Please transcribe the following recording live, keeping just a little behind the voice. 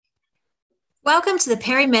Welcome to the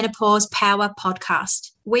Perimenopause Power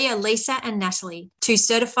Podcast. We are Lisa and Natalie, two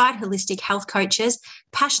certified holistic health coaches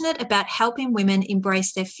passionate about helping women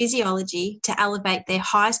embrace their physiology to elevate their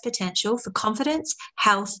highest potential for confidence,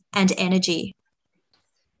 health, and energy.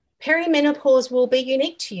 Perimenopause will be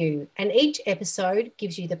unique to you, and each episode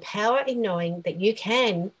gives you the power in knowing that you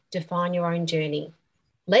can define your own journey.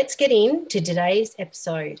 Let's get into today's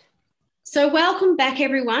episode. So welcome back,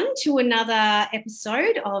 everyone, to another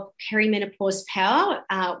episode of Perimenopause Power.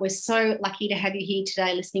 We're so lucky to have you here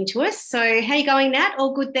today listening to us. So how you going, Nat?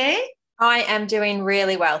 All good there? I am doing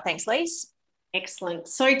really well. Thanks, Lise. Excellent.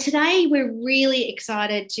 So today we're really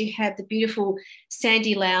excited to have the beautiful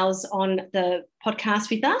Sandy Lowes on the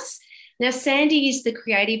podcast with us. Now, Sandy is the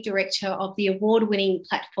creative director of the award-winning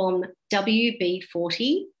platform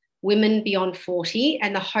WB40, Women Beyond 40,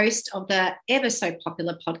 and the host of the ever so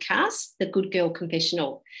popular podcast, The Good Girl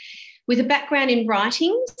Confessional. With a background in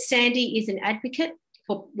writing, Sandy is an advocate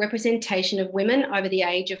for representation of women over the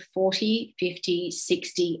age of 40, 50,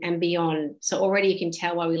 60 and beyond. So already you can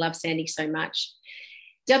tell why we love Sandy so much.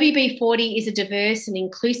 WB40 is a diverse and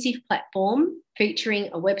inclusive platform featuring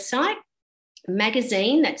a website, a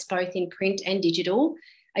magazine that's both in print and digital,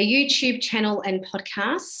 a YouTube channel and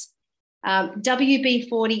podcasts.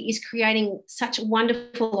 WB40 is creating such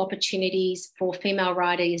wonderful opportunities for female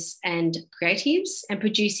writers and creatives and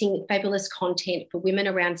producing fabulous content for women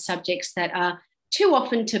around subjects that are too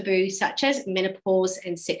often taboo, such as menopause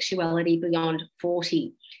and sexuality beyond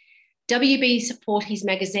 40. WB40's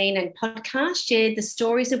magazine and podcast share the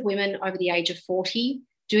stories of women over the age of 40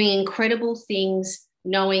 doing incredible things,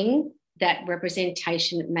 knowing that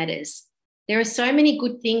representation matters. There are so many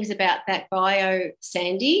good things about that bio,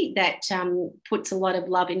 Sandy, that puts a lot of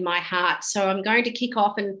love in my heart. So I'm going to kick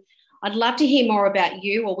off, and I'd love to hear more about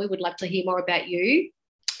you, or we would love to hear more about you.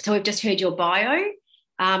 So we've just heard your bio.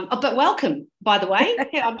 But welcome, by the way.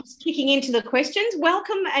 I'm just kicking into the questions.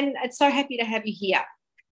 Welcome, and it's so happy to have you here.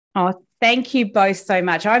 Oh, thank you both so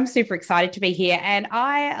much. I'm super excited to be here, and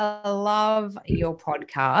I love your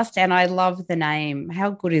podcast, and I love the name. How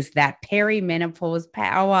good is that? Perimenopause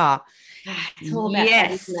Power. It's all about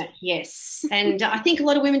that, isn't it? Yes. And I think a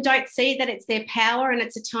lot of women don't see that it's their power, and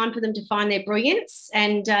it's a time for them to find their brilliance.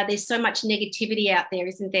 And there's so much negativity out there,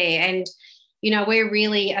 isn't there? And you know, we're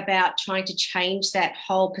really about trying to change that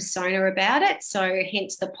whole persona about it. So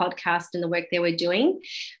hence the podcast and the work that we're doing.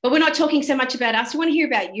 But we're not talking so much about us. We want to hear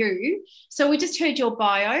about you. So we just heard your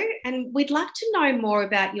bio, and we'd love to know more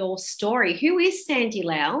about your story. Who is Sandy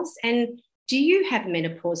Lowes, and do you have a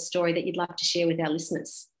menopause story that you'd love to share with our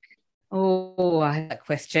listeners? Oh, I have a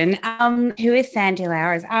question. Who is Sandy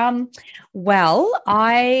Lowes? Well,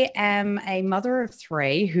 I am a mother of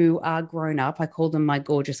three who are grown up. I call them my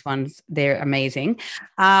gorgeous ones. They're amazing.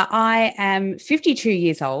 I am 52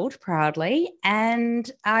 years old, proudly,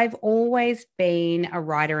 and I've always been a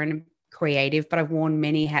writer and creative, but I've worn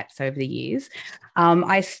many hats over the years.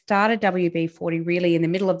 I started WB40 really in the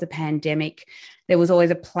middle of the pandemic. There was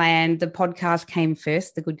always a plan. The podcast came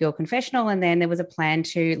first, The Good Girl Confessional, and then there was a plan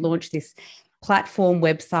to launch this platform,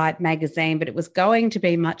 website, magazine, but it was going to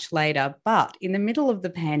be much later. But in the middle of the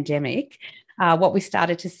pandemic, what we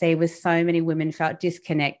started to see was so many women felt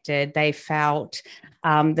disconnected. They felt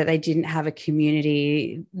that they didn't have a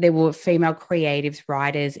community. There were female creatives,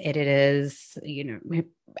 writers, editors,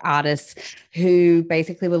 artists who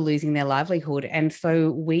basically were losing their livelihood. And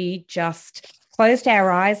so we just closed our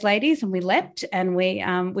eyes, ladies, and we leapt, and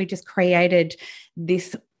we just created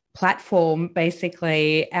this platform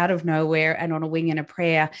basically out of nowhere and on a wing and a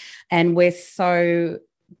prayer. And we're so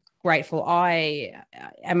grateful. I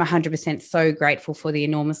am 100% so grateful for the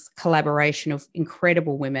enormous collaboration of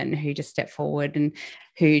incredible women who just stepped forward and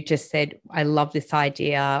who just said, I love this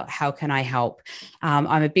idea. How can I help?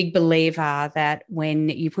 I'm a big believer that when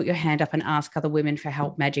you put your hand up and ask other women for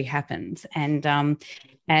help, magic happens. And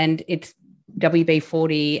it's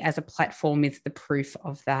WB40 as a platform is the proof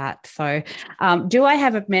of that. So do I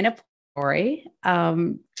have a menopause story?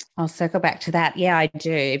 I'll circle back to that. Yeah, I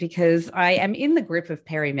do, because I am in the grip of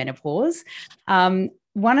perimenopause.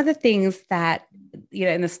 One of the things that,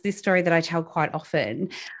 in this story that I tell quite often,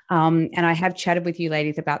 and I have chatted with you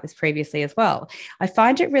ladies about this previously as well, I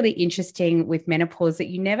find it really interesting with menopause that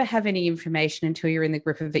you never have any information until you're in the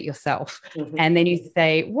grip of it yourself. Mm-hmm. And then you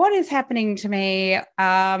say, what is happening to me?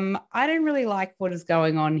 I don't really like what is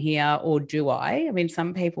going on here, or do I? I mean,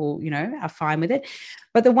 some people, are fine with it.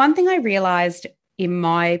 But the one thing I realized in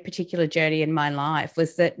my particular journey in my life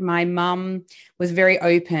was that my mum was very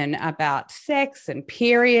open about sex and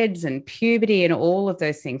periods and puberty and all of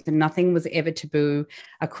those things. And nothing was ever taboo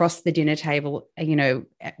across the dinner table, you know,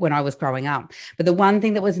 when I was growing up. But the one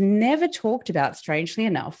thing that was never talked about, strangely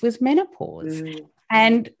enough, was menopause.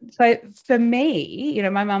 And so for me, you know,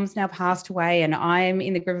 my mum's now passed away and I'm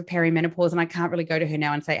in the grip of perimenopause and I can't really go to her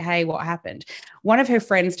now and say, hey, what happened? One of her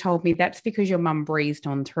friends told me that's because your mum breezed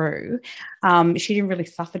on through. She didn't really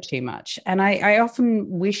suffer too much. And I often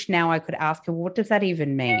wish now I could ask her, what does that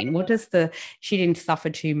even mean? What does the she didn't suffer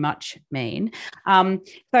too much mean? So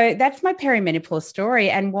that's my perimenopause story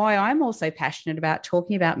and why I'm also passionate about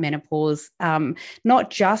talking about menopause, not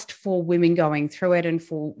just for women going through it and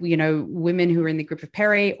for, you know, women who are in the grip of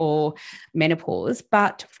peri or menopause,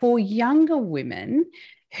 but for younger women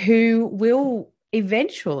who will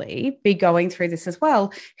eventually be going through this as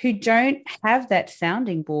well, who don't have that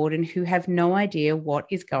sounding board and who have no idea what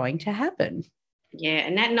is going to happen. Yeah,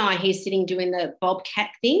 and Nat and I are here sitting doing the bobcat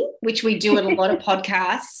thing, which we do at a lot of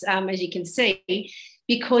podcasts, as you can see,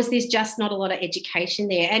 because there's just not a lot of education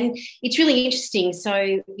there. And it's really interesting. So,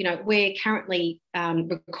 you know, we're currently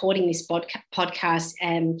recording this podcast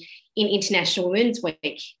in International Women's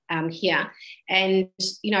Week here. And,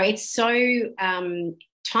 you know, it's so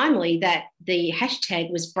timely that the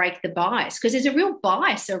hashtag was break the bias, because there's a real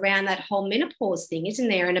bias around that whole menopause thing, isn't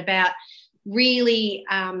there? And about really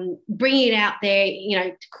bringing it out there, you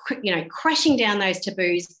know, crashing down those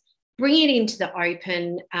taboos, bringing it into the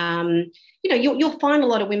open. You know, you'll find a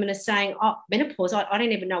lot of women are saying, oh, menopause, I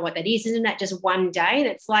don't even know what that is. Isn't that just one day? And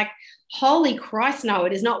it's like, holy Christ, no,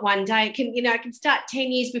 it is not one day. It can, you know, it can start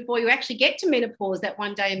 10 years before you actually get to menopause, that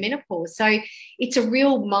one day of menopause. So it's a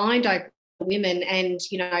real mind opener for women. And,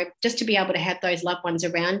 you know, just to be able to have those loved ones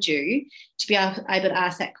around you, to be able to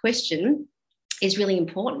ask that question is really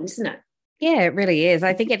important, isn't it? Yeah, it really is.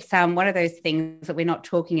 I think it's one of those things that we're not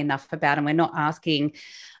talking enough about, and we're not asking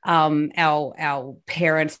our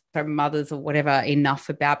parents or mothers or whatever enough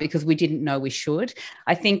about, because we didn't know we should.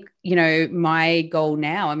 I think, you know, my goal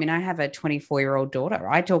now, I mean, I have a 24-year-old daughter.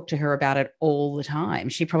 I talk to her about it all the time.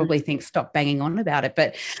 She probably thinks stop banging on about it.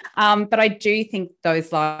 But I do think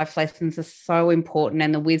those life lessons are so important,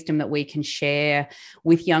 and the wisdom that we can share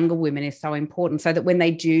with younger women is so important, so that when they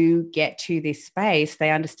do get to this space, they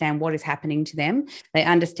understand what is happening to them. They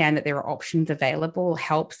understand that there are options available,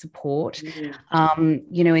 help, support,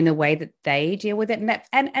 you know, in the way that they deal with it.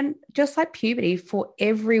 And just like puberty, for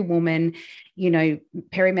every woman, you know,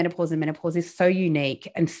 perimenopause and menopause is so unique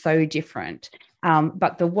and so different.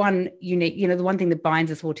 But the one unique, you know, the one thing that binds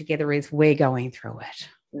us all together is we're going through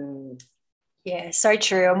it. Yeah, so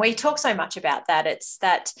true. And we talk so much about that. It's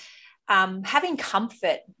that having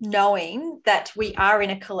comfort knowing that we are in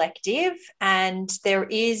a collective and there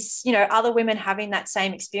is, you know, other women having that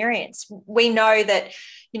same experience. We know that,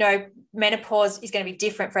 you know, menopause is going to be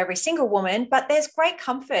different for every single woman, but there's great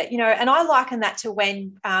comfort, you know, and I liken that to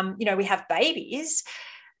when, you know, we have babies.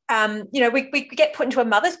 You know, we get put into a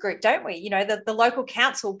mother's group, don't we? You know, the local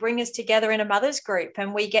council bring us together in a mother's group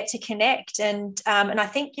and we get to connect. And I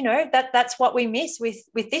think, you know, that's what we miss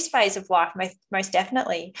with this phase of life, most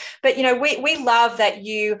definitely. But, you know, we love that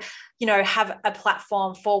you know, have a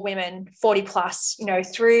platform for women 40 plus, you know,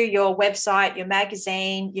 through your website, your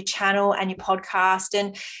magazine, your channel and your podcast.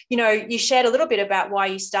 And, you know, you shared a little bit about why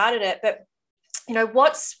you started it, but you know,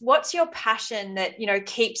 what's your passion that, you know,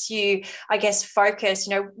 keeps you, I guess, focused?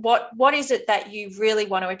 You know, what is it that you really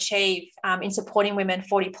want to achieve in supporting women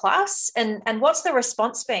 40 plus, and what's the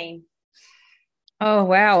response been? Oh,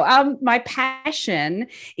 wow. My passion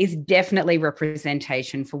is definitely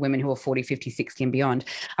representation for women who are 40, 50, 60 and beyond.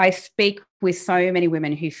 I speak with so many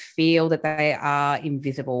women who feel that they are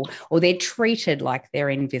invisible, or they're treated like they're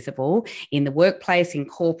invisible in the workplace, in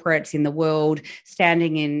corporates, in the world,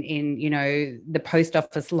 standing in you know, the post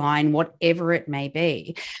office line, whatever it may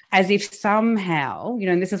be, as if somehow, you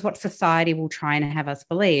know, and this is what society will try and have us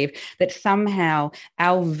believe, that somehow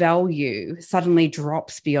our value suddenly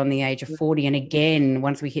drops beyond the age of 40, and again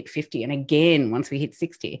once we hit 50, and again once we hit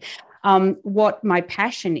 60. What my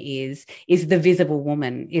passion is the visible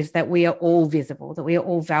woman, is that we are all visible, that we are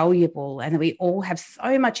all valuable, and that we all have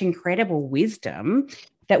so much incredible wisdom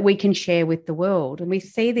that we can share with the world. And we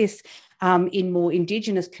see this in more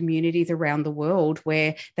Indigenous communities around the world,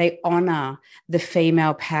 where they honour the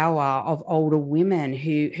female power of older women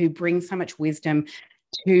who bring so much wisdom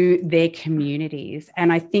to their communities.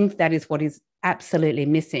 And I think that is what is absolutely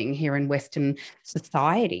missing here in Western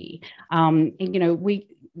society. You know,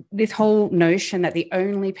 this whole notion that the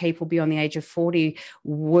only people beyond the age of 40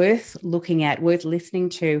 worth looking at, worth listening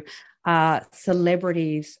to, are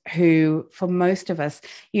celebrities who, for most of us,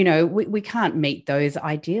 you know, we can't meet those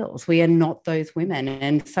ideals. We are not those women.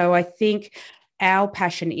 And so I think our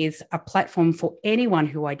passion is a platform for anyone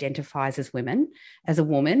who identifies as women, as a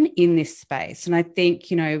woman in this space. And I think,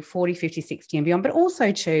 you know, 40, 50, 60 and beyond, but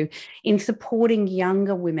also too in supporting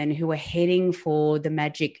younger women who are heading for the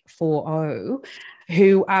magic 40,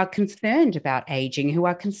 who are concerned about aging, who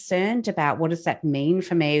are concerned about what does that mean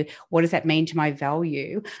for me? What does that mean to my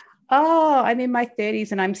value? Oh, I'm in my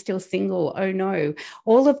 30s and I'm still single. Oh no.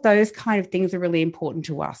 All of those kind of things are really important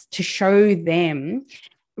to us, to show them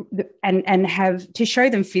and have to show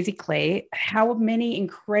them physically how many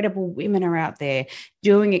incredible women are out there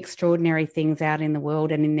doing extraordinary things out in the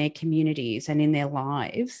world and in their communities and in their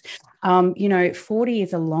lives. You know, 40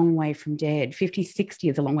 is a long way from dead. 50, 60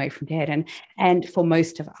 is a long way from dead. And for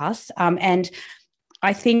most of us. And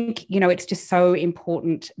I think, you know, it's just so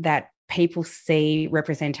important that people see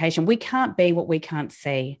representation. We can't be what we can't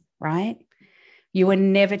see, right? You are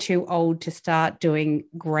never too old to start doing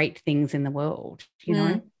great things in the world, you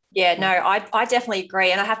know? Yeah, no, I definitely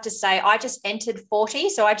agree. And I have to say, I just entered 40.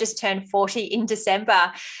 So I just turned 40 in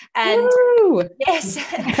December. And Woo! Yes, I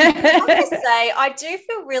have to say, I do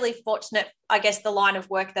feel really fortunate, I guess, the line of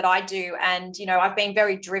work that I do. And, you know, I've been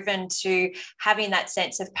very driven to having that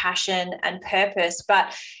sense of passion and purpose.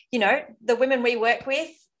 But, you know, the women we work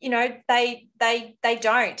with, you know, they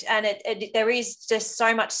don't. And there is just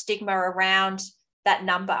so much stigma around that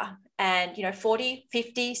number. And, you know, 40,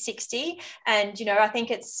 50, 60. And, you know, I think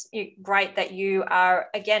it's great that you are,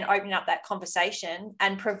 again, opening up that conversation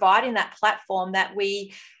and providing that platform that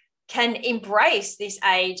we can embrace this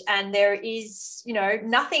age. And there is, you know,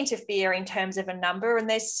 nothing to fear in terms of a number. And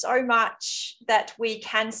there's so much that we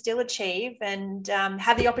can still achieve and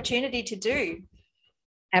have the opportunity to do.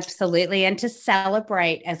 Absolutely. And to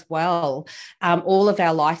celebrate as well all of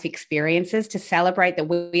our life experiences, to celebrate that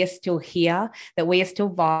we are still here, that we are still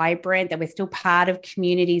vibrant, that we're still part of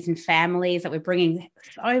communities and families, that we're bringing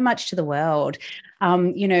so much to the world,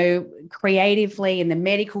 you know, creatively in the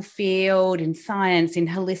medical field, in science, in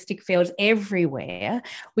holistic fields, everywhere.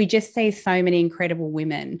 We just see so many incredible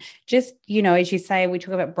women. Just, you know, as you say, we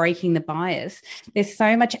talk about breaking the bias. There's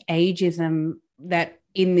so much ageism that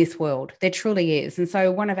in this world, there truly is. And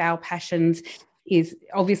so one of our passions is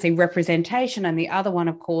obviously representation. And the other one,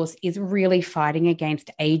 of course, is really fighting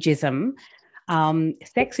against ageism.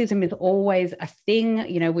 Sexism is always a thing.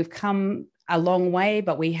 You know, we've come a long way,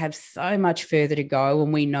 but we have so much further to go,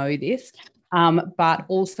 and we know this. But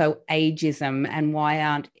also ageism, and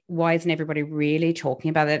why isn't everybody really talking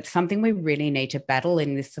about it? It's something we really need to battle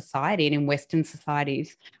in this society and in Western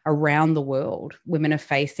societies around the world. Women are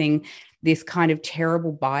facing this kind of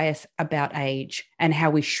terrible bias about age and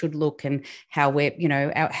how we should look and how we're, you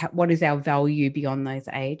know, what is our value beyond those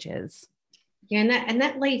ages. Yeah, and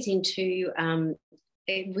that leads into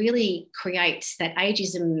it really creates that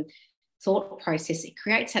ageism thought process. It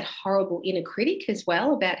creates that horrible inner critic as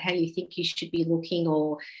well about how you think you should be looking,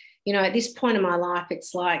 or, you know, at this point in my life,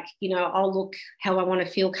 it's like, you know, I'll look how I want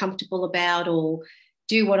to feel comfortable about or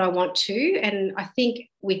do what I want to. And I think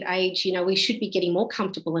with age, you know, we should be getting more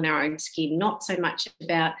comfortable in our own skin, not so much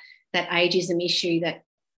about that ageism issue that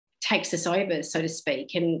takes us over, so to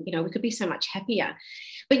speak. And, you know, we could be so much happier.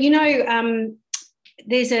 But, you know,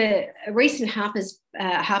 there's a recent Harper's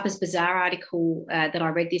Bazaar article that I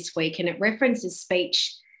read this week, and it references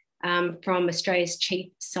speech from Australia's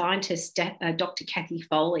chief scientist, Dr. Kathy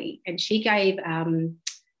Foley. And she gave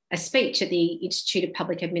a speech at the Institute of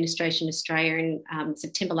Public Administration Australia in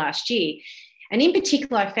September last year. And in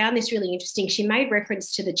particular, I found this really interesting. She made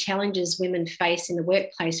reference to the challenges women face in the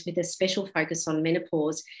workplace with a special focus on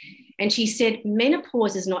menopause. And she said,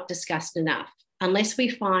 menopause is not discussed enough. Unless we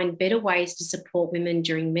find better ways to support women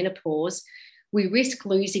during menopause, we risk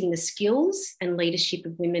losing the skills and leadership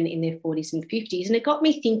of women in their 40s and 50s. And it got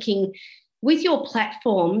me thinking, with your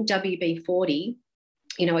platform, WB40,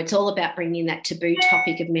 you know, it's all about bringing that taboo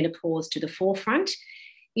topic of menopause to the forefront.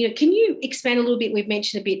 You know, can you expand a little bit? We've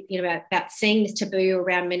mentioned a bit, you know, about seeing this taboo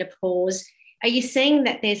around menopause. Are you seeing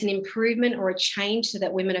that there's an improvement or a change so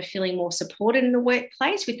that women are feeling more supported in the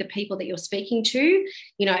workplace with the people that you're speaking to,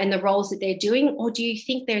 you know, and the roles that they're doing? Or do you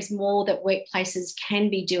think there's more that workplaces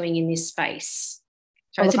can be doing in this space?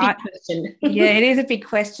 So it's a big question. Yeah, it is a big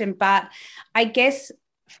question, but I guess,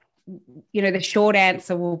 you know, the short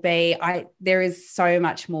answer will be there is so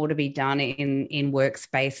much more to be done in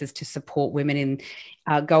workspaces to support women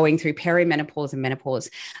going through perimenopause and menopause.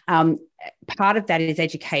 Part of that is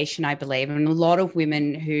education, I believe, and a lot of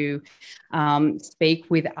women who speak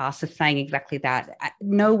with us are saying exactly that.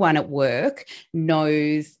 No one at work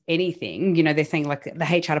knows anything. You know, they're saying like the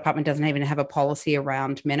HR department doesn't even have a policy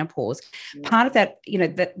around menopause. Part of that, you know,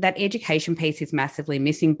 that education piece is massively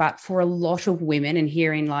missing. But for a lot of women, and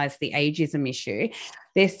herein lies the ageism issue,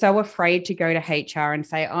 they're so afraid to go to HR and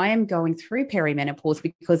say, I am going through perimenopause,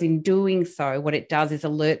 because in doing so, what it does is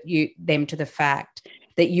alert them to the fact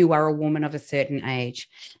that you are a woman of a certain age.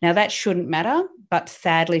 Now, that shouldn't matter, but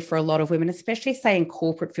sadly for a lot of women, especially say in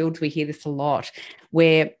corporate fields, we hear this a lot,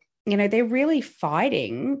 where, you know, they're really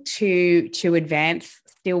fighting to advance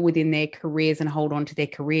still within their careers and hold on to their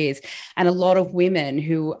careers. And a lot of women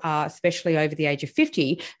who are, especially over the age of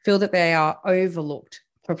 50, feel that they are overlooked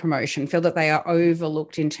for promotion, feel that they are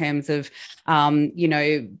overlooked in terms of, you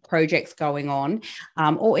know, projects going on,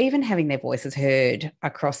 or even having their voices heard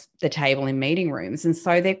across the table in meeting rooms. And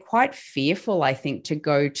so they're quite fearful, I think, to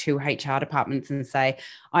go to HR departments and say,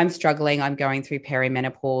 I'm struggling, I'm going through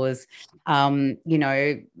perimenopause, you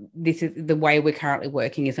know, this is the way we're currently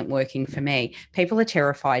working isn't working for me. People are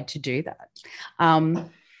terrified to do that.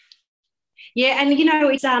 Yeah, and you know,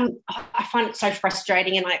 it's I find it so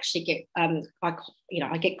frustrating, and I actually get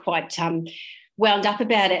I get quite wound up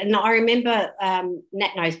about it. And I remember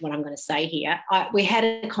Nat knows what I'm going to say here. We had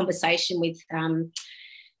a conversation with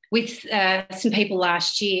some people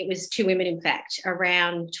last year. It was two women, in fact,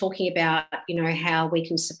 around talking about, you know, how we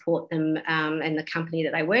can support them and the company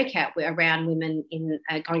that they work at around women in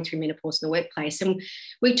going through menopause in the workplace. And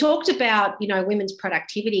we talked about, you know, women's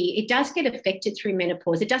productivity. It does get affected through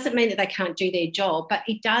menopause. It doesn't mean that they can't do their job, but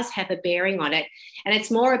it does have a bearing on it. And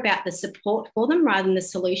it's more about the support for them rather than the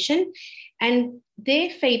solution. And their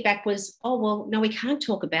feedback was, oh, well, no, we can't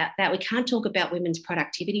talk about that. We can't talk about women's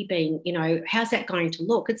productivity being, you know, how's that going to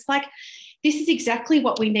look? It's like, this is exactly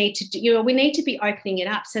what we need to do. You know, we need to be opening it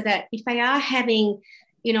up so that if they are having,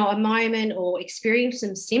 you know, a moment or experience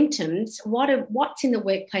some symptoms, what's in the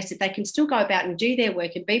workplace that they can still go about and do their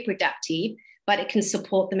work and be productive, but it can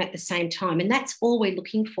support them at the same time. And that's all we're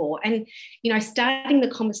looking for. And, you know, starting the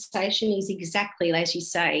conversation is exactly, as you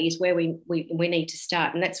say, is where we need to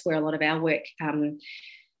start. And that's where a lot of our work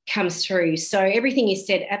comes through. So everything you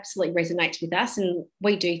said absolutely resonates with us. And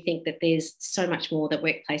we do think that there's so much more that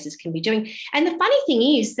workplaces can be doing. And the funny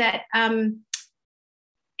thing is that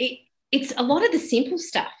it's a lot of the simple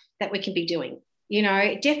stuff that we can be doing. You know,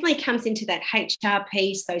 it definitely comes into that HR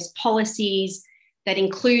piece, those policies, that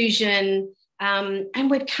inclusion.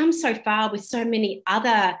 And we've come so far with so many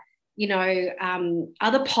other, you know,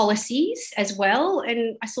 other policies as well.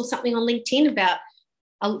 And I saw something on LinkedIn about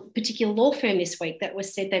a particular law firm this week that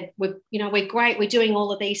was said that we're great, we're doing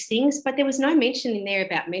all of these things, but there was no mention in there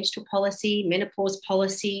about menstrual policy, menopause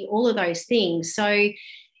policy, all of those things. So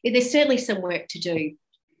there's certainly some work to do.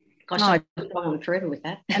 Gosh, I could go on forever with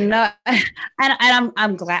that. And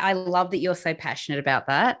I'm glad. I love that you're so passionate about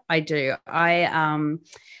that. I do.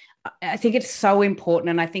 I think it's so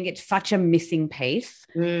important, and I think it's such a missing piece,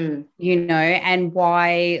 you know, and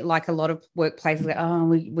why, like a lot of workplaces,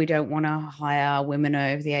 we don't want to hire women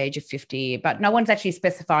over the age of 50, but no one's actually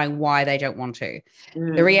specifying why they don't want to.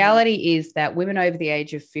 The reality is that women over the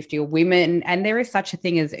age of 50, or women, and there is such a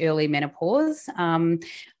thing as early menopause,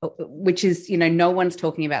 which is, you know, no one's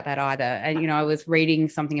talking about that either. And, you know, I was reading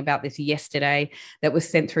something about this yesterday that was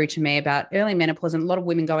sent through to me about early menopause, and a lot of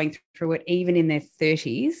women going through it even in their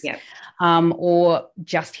 30s. Yeah. Or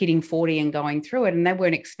just hitting 40 and going through it, and they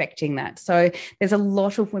weren't expecting that. So there's a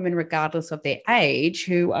lot of women, regardless of their age,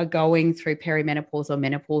 who are going through perimenopause or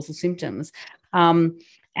menopausal symptoms.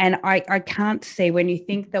 And I can't see, when you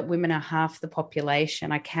think that women are half the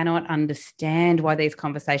population, I cannot understand why these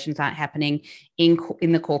conversations aren't happening in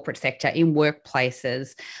the corporate sector, in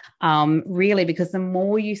workplaces, really, because the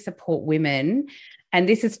more you support women, and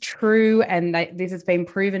this is true, and this has been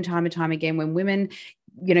proven time and time again, when women,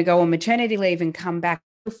 you know, go on maternity leave and come back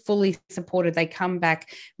fully supported, they come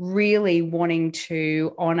back really wanting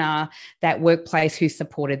to honour that workplace who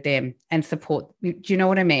supported them and support. Do you know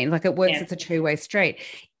what I mean? Like, it works, It's a two-way street.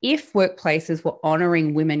 If workplaces were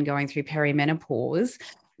honouring women going through perimenopause,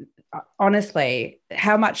 honestly,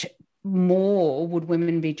 how much more would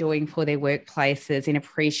women be doing for their workplaces in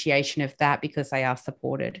appreciation of that, because they are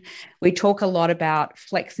supported? We talk a lot about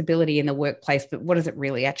flexibility in the workplace, but what does it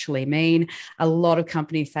really actually mean? A lot of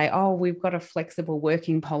companies say, oh, we've got a flexible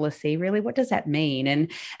working policy. Really, what does that mean? And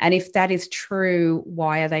if that is true,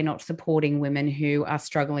 why are they not supporting women who are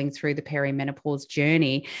struggling through the perimenopause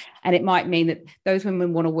journey? And it might mean that those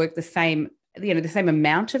women want to work the same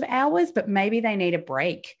amount of hours, but maybe they need a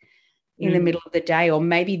break. in the middle of the day, or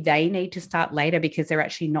maybe they need to start later because they're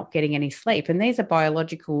actually not getting any sleep. And these are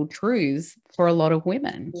biological truths for a lot of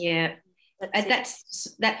women. Yeah.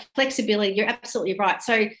 That's that flexibility. You're absolutely right.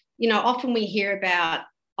 So, often we hear about,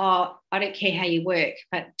 oh, I don't care how you work,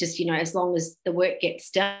 but just, as long as the work gets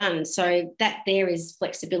done. So that there is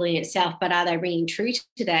flexibility in itself, but are they ringing true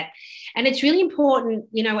to that? And it's really important,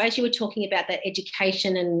 as you were talking about that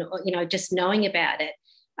education and, just knowing about it.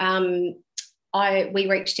 We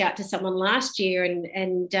reached out to someone last year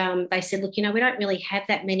and they said, look, we don't really have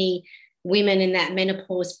that many women in that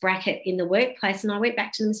menopause bracket in the workplace. And I went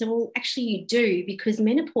back to them and said, well, actually you do, because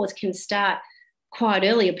menopause can start quite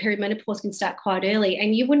early, or perimenopause can start quite early,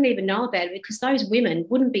 and you wouldn't even know about it because those women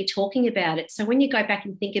wouldn't be talking about it. So when you go back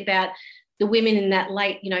and think about the women in that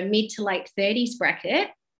late, mid to late 30s bracket,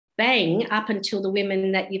 bang, up until the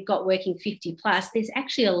women that you've got working 50 plus, there's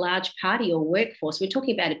actually a large part of your workforce. We're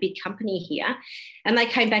talking about a big company here. And they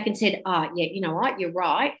came back and said, oh, yeah, you know what, you're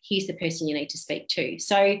right. Here's the person you need to speak to.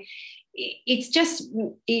 So it's just,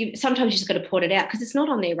 sometimes you just got to put it out because it's not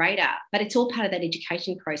on their radar, but it's all part of that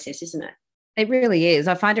education process, isn't it? It really is.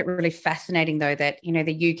 I find it really fascinating, though, that,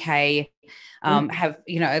 the UK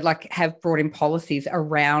have brought in policies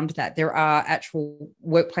around that. There are actual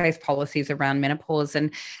workplace policies around menopause,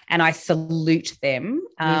 and I salute them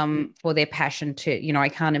for their passion to, I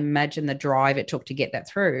can't imagine the drive it took to get that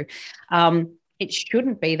through. It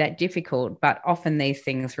shouldn't be that difficult, but often these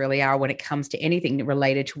things really are when it comes to anything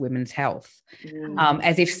related to women's health,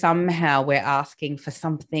 as if somehow we're asking for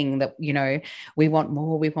something that, we want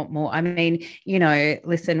more. I mean,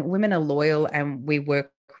 listen, women are loyal and we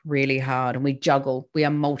work really hard and we juggle, we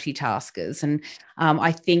are multitaskers. And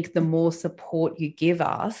I think the more support you give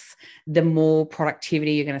us, the more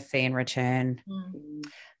productivity you're going to see in return.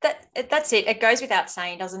 That's it. It goes without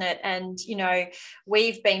saying, doesn't it? And,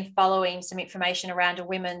 we've been following some information around a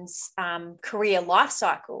women's career life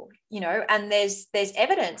cycle, and there's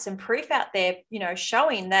evidence and proof out there,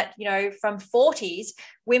 showing that, from 40s,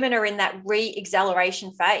 women are in that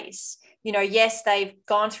re-acceleration phase. Yes, they've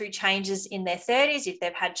gone through changes in their 30s, if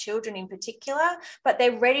they've had children in particular, but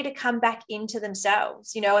they're ready to come back into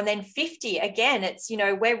themselves, and then 50, again, it's,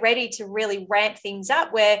 we're ready to really ramp things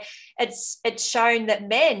up, where it's shown that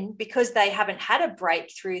men, because they haven't had a break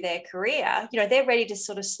through their career, they're ready to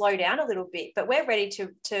sort of slow down a little bit, but we're ready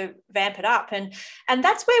to vamp it up. And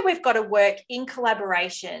that's where we've got to work in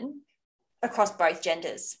collaboration across both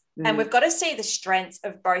genders. And we've got to see the strengths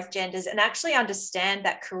of both genders and actually understand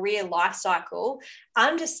that career life cycle,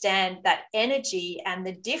 understand that energy and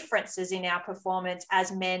the differences in our performance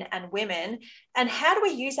as men and women. And how do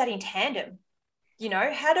we use that in tandem?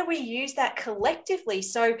 How do we use that collectively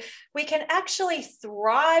so we can actually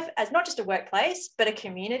thrive as not just a workplace, but a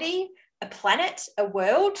community, a planet, a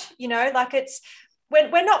world, we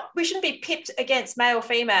shouldn't be pipped against male or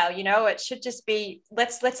female, it should just be,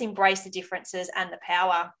 let's embrace the differences and the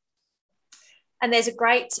power. And there's a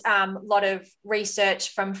great lot of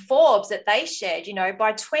research from Forbes that they shared,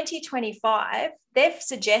 by 2025, they've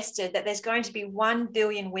suggested that there's going to be 1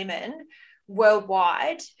 billion women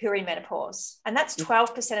worldwide who are in menopause, and that's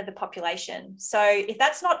 12% of the population. So if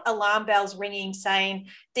that's not alarm bells ringing saying,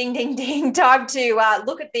 ding, ding, ding, time to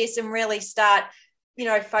look at this and really start,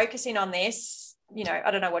 focusing on this,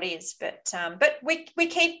 I don't know what is, but we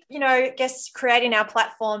keep, I guess, creating our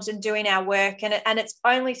platforms and doing our work, and it's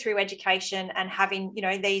only through education and having,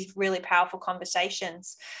 these really powerful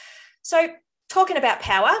conversations. So talking about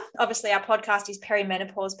power, obviously our podcast is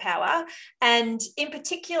Perimenopause Power, and in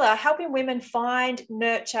particular, helping women find,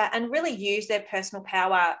 nurture, and really use their personal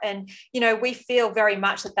power. And, we feel very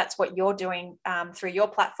much that that's what you're doing through your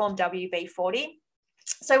platform, WB40.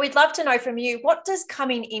 So we'd love to know from you, what does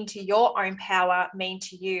coming into your own power mean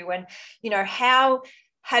to you? And, how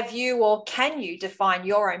have you or can you define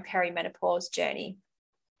your own perimenopause journey?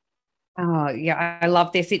 Oh, yeah, I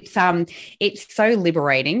love this. It's so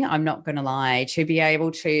liberating, I'm not going to lie, to be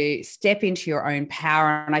able to step into your own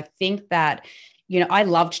power. And I think that, I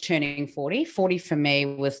loved turning 40. 40 for me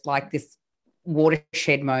was like this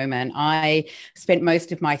watershed moment. I spent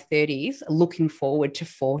most of my 30s looking forward to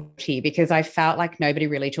 40 because I felt like nobody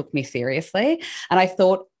really took me seriously. And I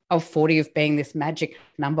thought of 40 as being this magic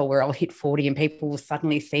number where I'll hit 40 and people will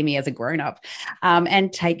suddenly see me as a grown-up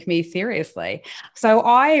and take me seriously. So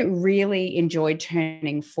I really enjoyed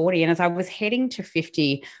turning 40. And as I was heading to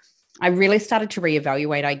 50, I really started to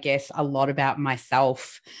reevaluate, I guess, a lot about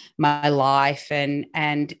myself, my life, and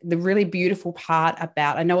the really beautiful part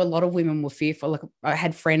about, I know a lot of women were fearful. Like, I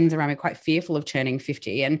had friends around me quite fearful of turning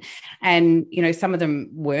 50, and you know, some of them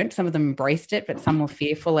weren't, some of them embraced it, but some were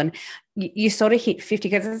fearful. And you sort of hit 50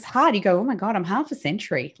 because it's hard. You go, oh my God, I'm half a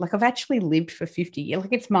century. Like, I've actually lived for 50.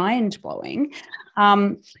 Like, it's mind blowing.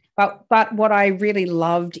 But what I really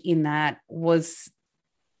loved in that was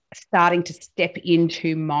starting to step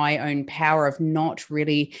into my own power of not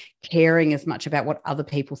really caring as much about what other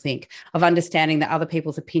people think, of understanding that other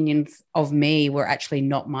people's opinions of me were actually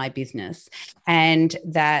not my business, and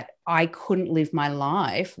that I couldn't live my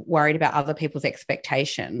life worried about other people's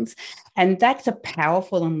expectations. And that's a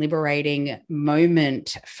powerful and liberating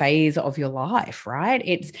phase of your life, right?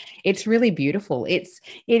 It's really beautiful. It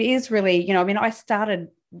is really, you know, I mean, I started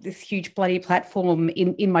this huge bloody platform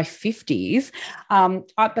in my 50s.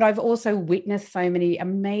 But I've also witnessed so many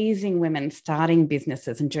amazing women starting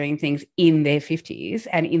businesses and doing things in their 50s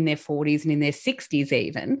and in their 40s and in their 60s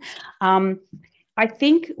even. I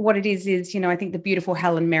think what it is, you know, I think the beautiful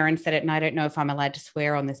Helen Mirren said it, and I don't know if I'm allowed to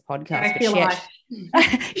swear on this podcast,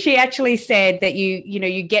 but she actually said that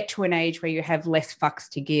you get to an age where you have less fucks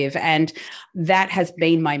to give. And that has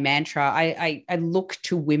been my mantra. I look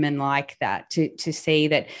to women like that to see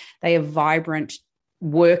that they are vibrant,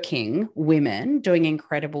 working women doing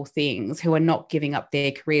incredible things who are not giving up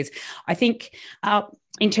their careers. I think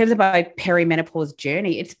in terms of my perimenopause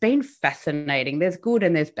journey, it's been fascinating. There's good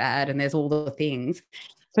and there's bad and there's all the things.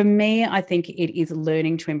 For me, I think it is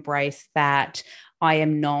learning to embrace that I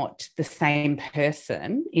am not the same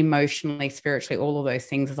person emotionally, spiritually, all of those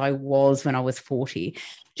things as I was when I was 40,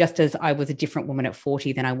 just as I was a different woman at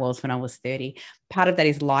 40 than I was when I was 30. Part of that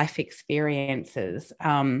is life experiences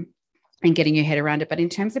and getting your head around it. But in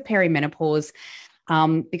terms of perimenopause,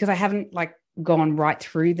 because I haven't gone right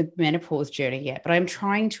through the menopause journey yet, but I'm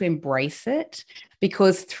trying to embrace it,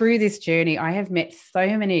 because through this journey, I have met so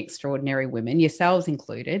many extraordinary women, yourselves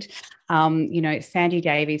included. You know, Sandy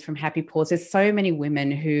Davies from Happy Pause. There's so many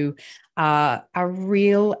women who are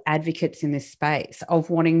real advocates in this space of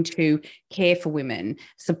wanting to care for women,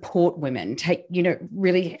 support women,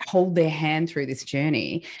 really hold their hand through this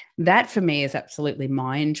journey. That for me is absolutely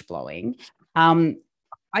mind blowing.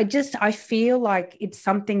 I feel like it's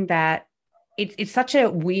something that it's such a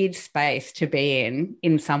weird space to be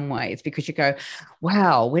in some ways, because you go,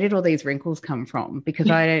 wow, where did all these wrinkles come from? Because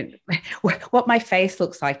what my face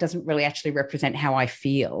looks like doesn't really actually represent how I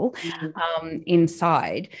feel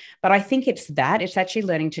inside. But I think it's actually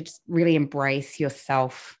learning to just really embrace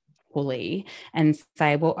yourself fully and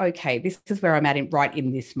say, well, okay, this is where I'm at right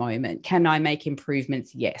in this moment. Can I make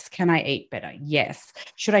improvements? Yes. Can I eat better? Yes.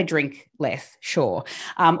 Should I drink less? Sure.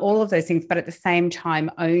 All of those things, but at the same time,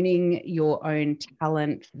 owning your own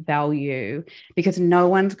talent, value, because no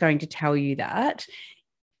one's going to tell you that.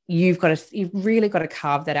 You've really got to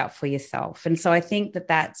carve that out for yourself. And so I think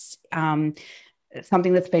that's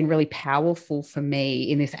something that's been really powerful for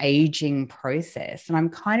me in this aging process. And I'm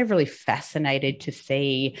kind of really fascinated to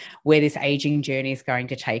see where this aging journey is going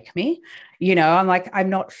to take me. You know, I'm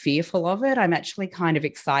not fearful of it. I'm actually kind of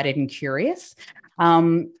excited and curious.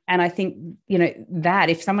 And I think, you know, that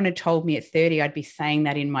if someone had told me at 30, I'd be saying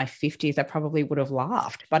that in my 50s, I probably would have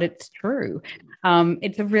laughed, but it's true.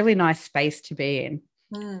 It's a really nice space to be in.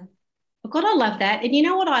 Mm. God, I love that. And you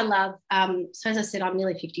know what I love? So as I said, I'm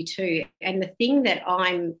nearly 52. And the thing that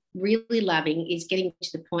I'm really loving is getting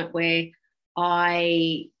to the point where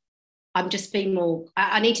I'm just being more,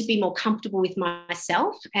 I need to be more comfortable with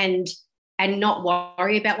myself and not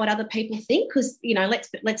worry about what other people think. Because, you know,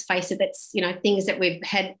 let's face it, that's, you know, things that we've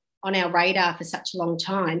had on our radar for such a long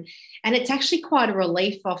time. And it's actually quite a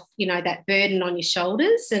relief off, you know, that burden on your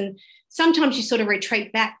shoulders. And sometimes you sort of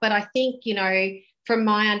retreat back. But I think, you know, from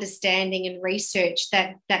my understanding and research,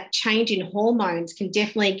 that change in hormones can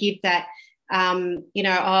definitely give that, you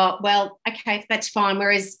know, oh, well, okay, that's fine.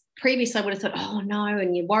 Whereas previously I would have thought, oh, no,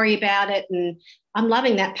 and you worry about it. And I'm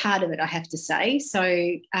loving that part of it, I have to say. So,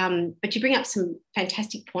 but you bring up some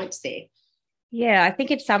fantastic points there. Yeah, I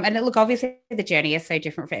think it's and look, obviously the journey is so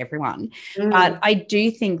different for everyone, but I do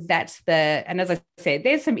think and as I said,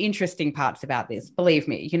 there's some interesting parts about this, believe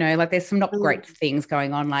me, you know, there's some not great things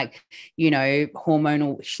going on, you know,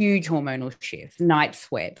 huge hormonal shifts, night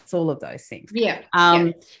sweats, all of those things. Yeah.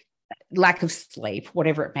 lack of sleep,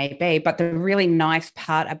 whatever it may be. But the really nice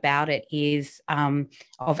part about it is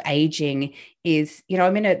of aging is,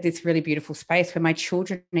 I'm in this really beautiful space where my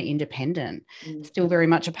children are independent, still very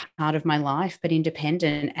much a part of my life, but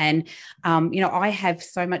independent. And, I have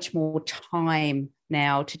so much more time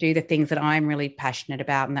now to do the things that I'm really passionate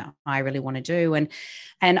about and that I really want to do. And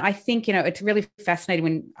I think, it's really fascinating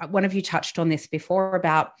when one of you touched on this before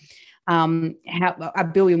about how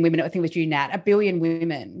 1 billion women, I think it was you, Nat, 1 billion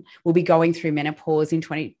women will be going through menopause in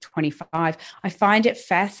 2025. I find it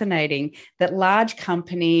fascinating that large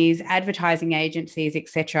companies, advertising agencies,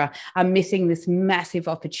 etc., are missing this massive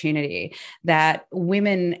opportunity that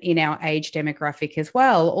women in our age demographic as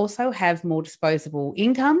well also have more disposable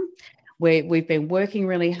income. We've been working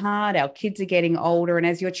really hard. Our kids are getting older. And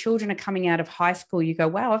as your children are coming out of high school, you go,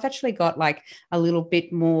 wow, I've actually got like a little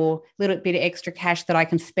bit of extra cash that I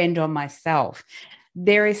can spend on myself.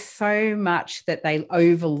 There is so much that they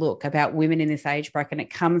overlook about women in this age bracket. And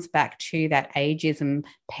it comes back to that ageism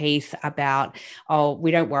piece about,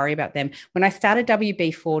 we don't worry about them. When I started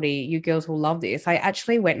WB40, you girls will love this. I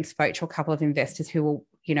actually went and spoke to a couple of investors who were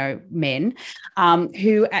men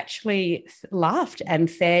who actually laughed and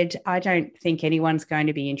said, I don't think anyone's going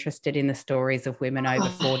to be interested in the stories of women over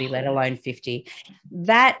 40, let alone 50.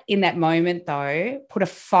 That in that moment, though, put a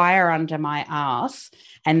fire under my ass.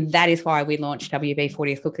 And that is why we launched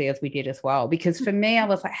WB40 as quickly as we did as well. Because for me, I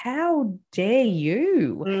was like, how dare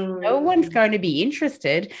you? No one's going to be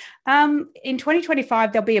interested. In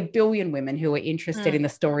 2025, there'll be 1 billion women who are interested in the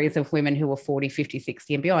stories of women who are 40, 50,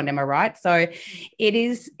 60 and beyond. Am I right? So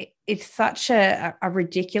it's such a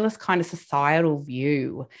ridiculous kind of societal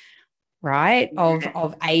view, right,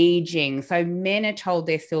 of aging. So men are told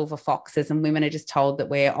they're silver foxes and women are just told that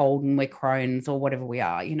we're old and we're crones or whatever we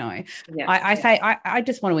are, I say I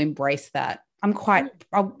just want to embrace that.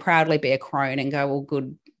 I'll proudly be a crone and go, well,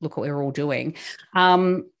 good, look what we're all doing.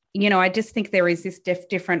 I just think there is this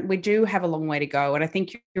different, we do have a long way to go. And I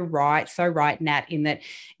think you're right, so right, Nat, in that,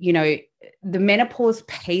 the menopause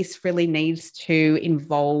piece really needs to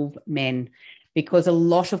involve men, because a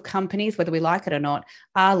lot of companies, whether we like it or not,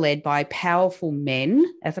 are led by powerful men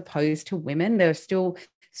as opposed to women. There are still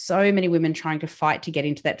so many women trying to fight to get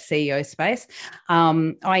into that CEO space.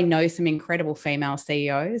 I know some incredible female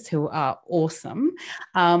CEOs who are awesome,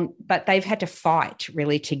 but they've had to fight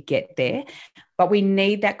really to get there. But we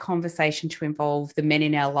need that conversation to involve the men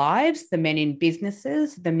in our lives, the men in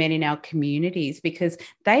businesses, the men in our communities, because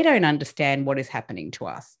they don't understand what is happening to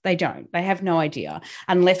us. They don't. They have no idea.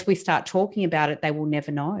 Unless we start talking about it, they will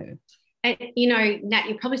never know. And, Nat,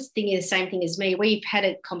 you're probably thinking the same thing as me. We've had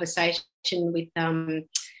a conversation with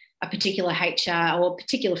a particular HR or a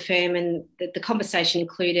particular firm, and the conversation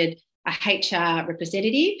included a HR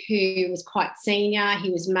representative who was quite senior. He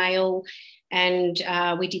was male. And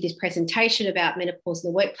we did this presentation about menopause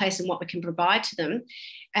in the workplace and what we can provide to them.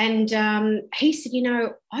 And he said,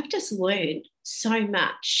 I've just learned so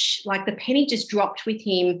much. Like the penny just dropped with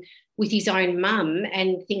him, with his own mum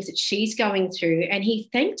and things that she's going through. And he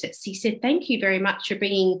thanked us. He said, thank you very much for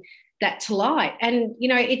bringing that to light. And,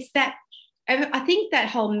 it's that, I think that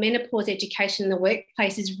whole menopause education in the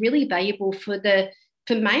workplace is really valuable for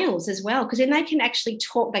males as well, because then they can actually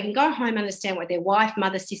talk, they can go home, understand what their wife,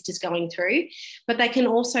 mother, sister's going through, but they can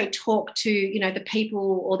also talk to, the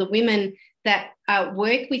people or the women that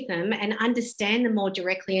work with them and understand them more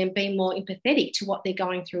directly and be more empathetic to what they're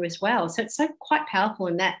going through as well. So it's so quite powerful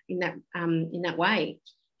in that way.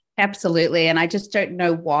 Absolutely. And I just don't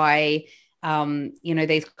know why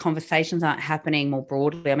these conversations aren't happening more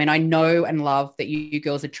broadly. I mean, I know and love that you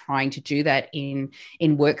girls are trying to do that in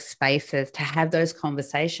workspaces, to have those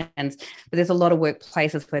conversations, but there's a lot of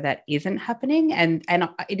workplaces where that isn't happening, and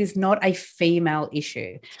it is not a female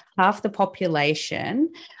issue. Half the population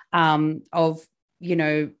of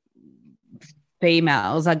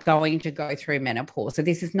females are going to go through menopause. So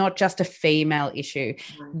this is not just a female issue.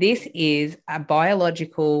 This is a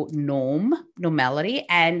biological normality,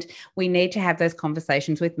 and we need to have those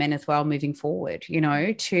conversations with men as well moving forward,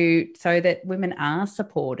 so that women are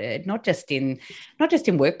supported, not just in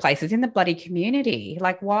workplaces, in the bloody community.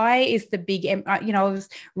 Like, why is the big, I was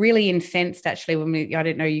really incensed actually when I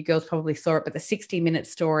don't know, you girls probably saw it, but the 60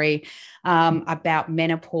 Minutes story about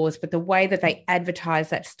menopause, but the way that they advertised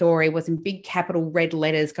that story was in big capital capital red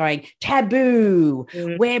letters going, taboo.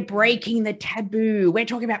 We're breaking the taboo. We're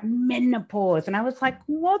talking about menopause. And I was like,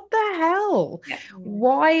 what the hell? Yeah.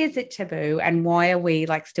 Why is it taboo? And why are we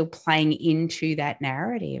like still playing into that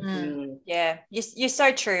narrative? Yeah, you're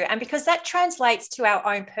so true. And because that translates to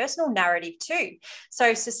our own personal narrative too.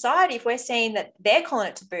 So society, if we're seeing that they're calling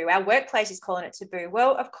it taboo, our workplace is calling it taboo,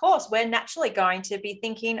 well, of course, we're naturally going to be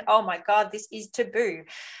thinking, oh my God, this is taboo.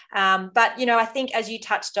 But, you know, I think as you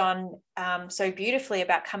touched on so beautifully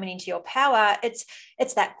about coming into your power, it's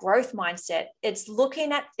that growth mindset. It's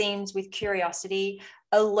looking at things with curiosity,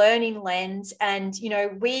 a learning lens, and, you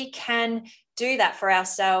know, we can do that for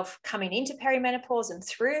ourselves coming into perimenopause and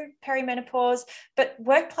through perimenopause, but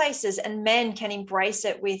workplaces and men can embrace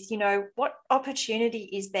it with, you know, what opportunity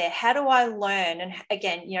is there? How do I learn? And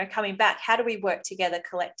again, you know, coming back, how do we work together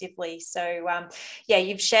collectively? So yeah,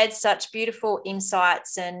 you've shared such beautiful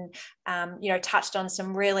insights and you know, touched on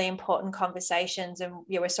some really important conversations, and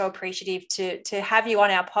yeah, we're so appreciative to have you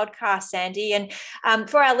on our podcast, Sandy. And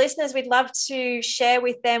for our listeners, we'd love to share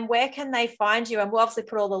with them, where can they find you? And we'll obviously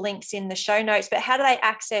put all the links in the show notes, but how do they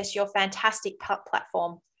access your fantastic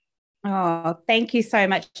platform? Oh, thank you so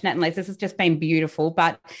much, Nat and Liz. This has just been beautiful.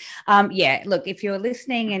 But yeah, look, if you're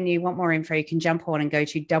listening and you want more info, you can jump on and go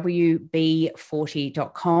to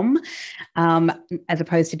wb40.com as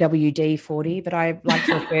opposed to WD40, but I like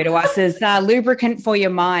to refer to us as lubricant for your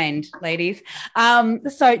mind, ladies.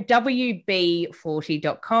 So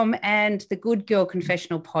wb40.com, and the Good Girl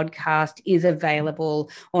Confessional podcast is available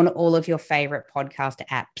on all of your favorite podcast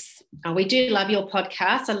apps. We do love your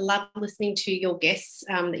podcast. I love listening to your guests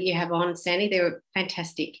that you have on, Sandy. They're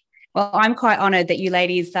fantastic. Well, I'm quite honoured that you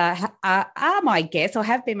ladies are my guests, or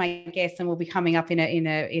have been my guests, and will be coming up in a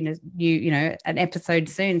new, you know, an episode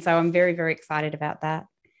soon. So I'm very, very excited about that.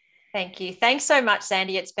 Thank you. Thanks so much,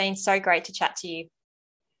 Sandy. It's been so great to chat to you.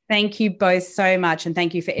 Thank you both so much, and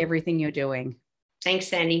thank you for everything you're doing. Thanks,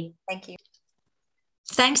 Sandy. Thank you.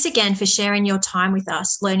 Thanks again for sharing your time with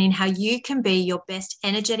us, learning how you can be your best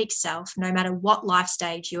energetic self no matter what life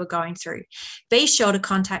stage you are going through. Be sure to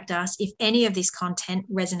contact us if any of this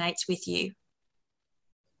content resonates with you.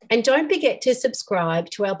 And don't forget to subscribe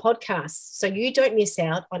to our podcast so you don't miss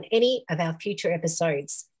out on any of our future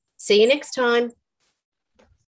episodes. See you next time.